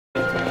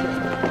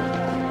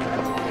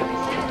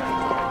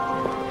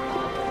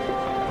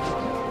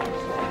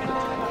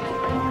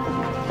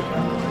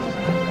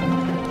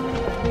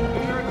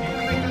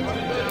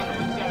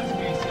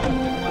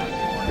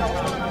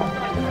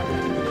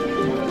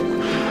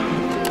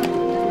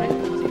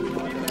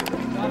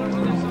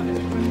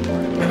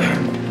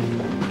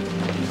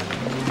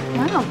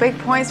Big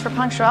points for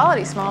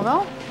punctuality,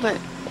 Smallville. But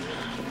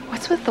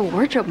What's with the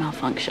wardrobe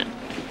malfunction?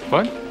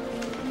 What?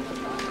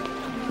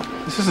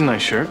 This is a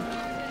nice shirt.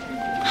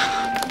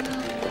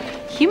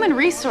 Human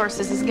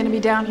Resources is going to be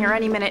down here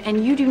any minute,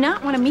 and you do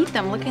not want to meet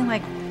them looking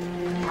like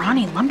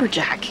brawny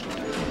lumberjack.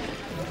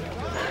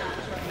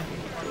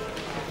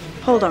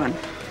 Hold on.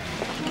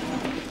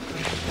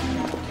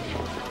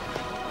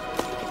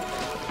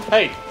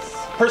 Hey,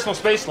 personal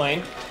space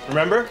lane,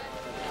 remember?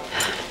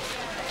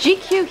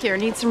 GQ here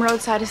needs some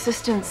roadside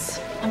assistance.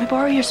 Let me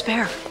borrow your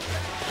spare.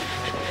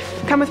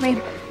 Come with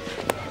me.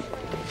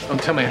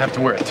 Don't tell me I have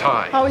to wear a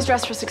tie. Always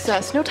dress for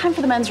success. No time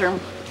for the men's room.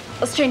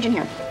 Let's change in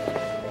here.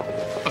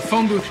 A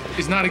phone booth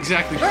is not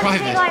exactly Work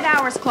private. daylight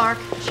hours, Clark.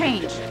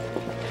 Change.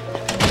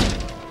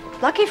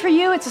 Lucky for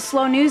you, it's a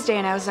slow news day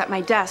and I was at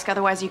my desk.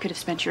 Otherwise, you could have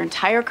spent your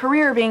entire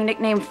career being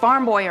nicknamed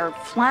Farm Boy or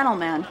Flannel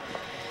Man.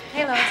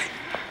 Hey, Lois.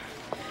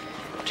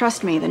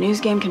 Trust me, the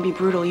news game can be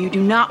brutal. You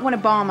do not want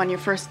to bomb on your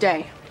first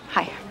day.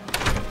 Hi.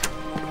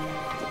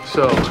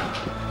 So,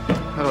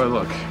 how do I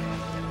look?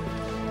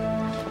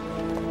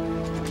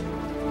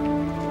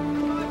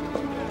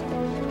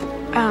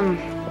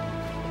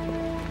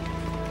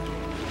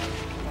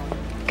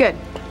 Good.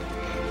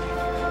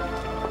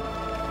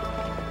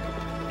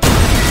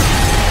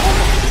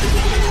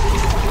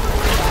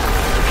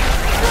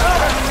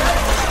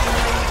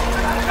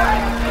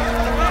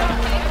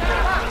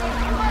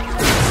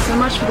 So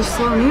much for the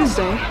slow news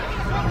day.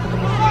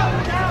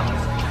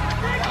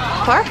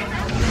 Clark?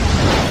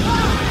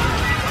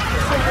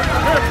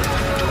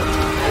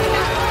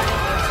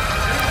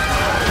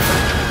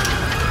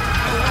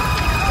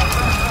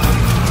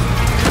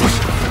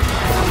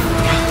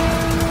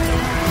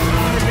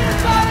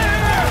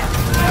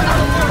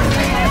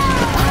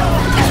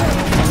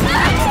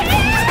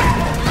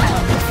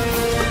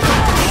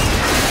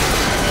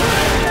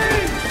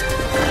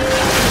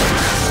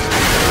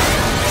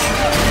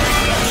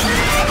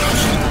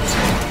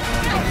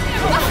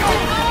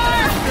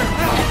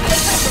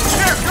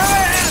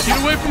 Get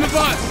away from the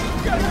bus!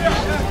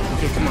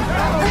 Okay, come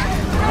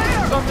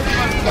on.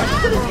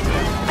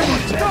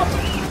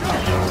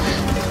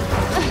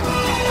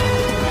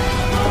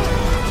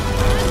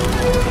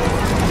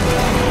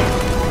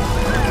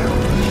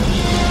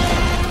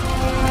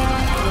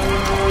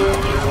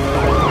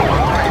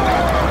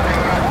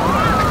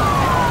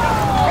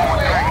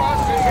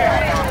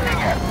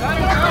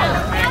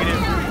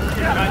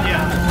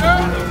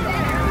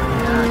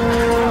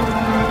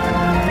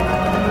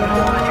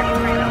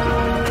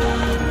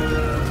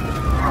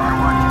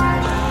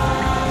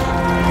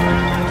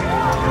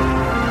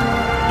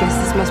 Guess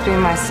this must be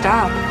my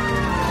stop.